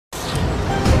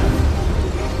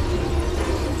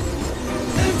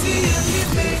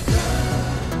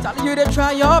You to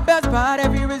try your best, but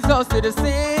every result's still the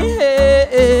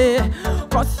same.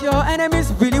 Cause your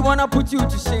enemies really wanna put you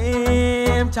to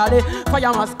shame. Charlie,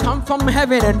 fire must come from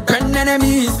heaven and burn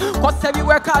enemies. Cause every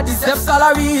worker deserves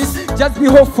salaries. Just be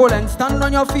hopeful and stand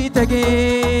on your feet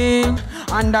again.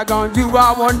 Underground, you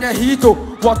are on the heat, oh.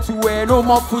 What to wear, no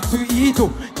more food to eat,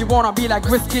 oh. You wanna be like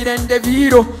Whiskey and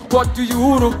DeVito. What do you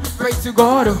know? Pray to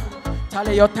God, oh.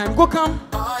 Charlie, your time go come.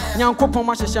 Nyanko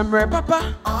poma shemre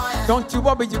papa. Don't you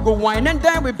worry, you go wine and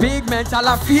dine with big men.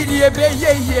 Chala feed ye be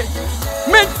ye ye.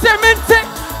 Mente.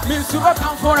 Minsuro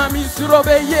come for a minsuro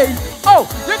be ye. Oh,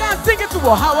 you can sing it to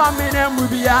how I mean and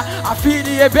we I feed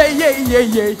ye be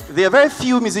ye. There are very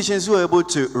few musicians who are able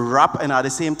to rap and at the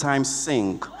same time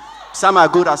sing. Some are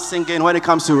good at singing. When it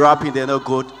comes to rapping, they're not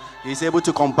good. He's able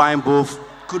to combine both.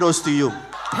 Kudos to you.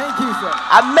 Thank you, sir.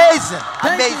 Amazing.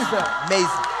 Thank you, sir.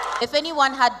 Amazing. If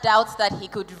anyone had doubts that he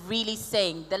could really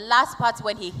sing, the last part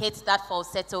when he hit that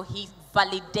falsetto, he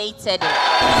validated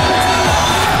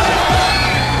it.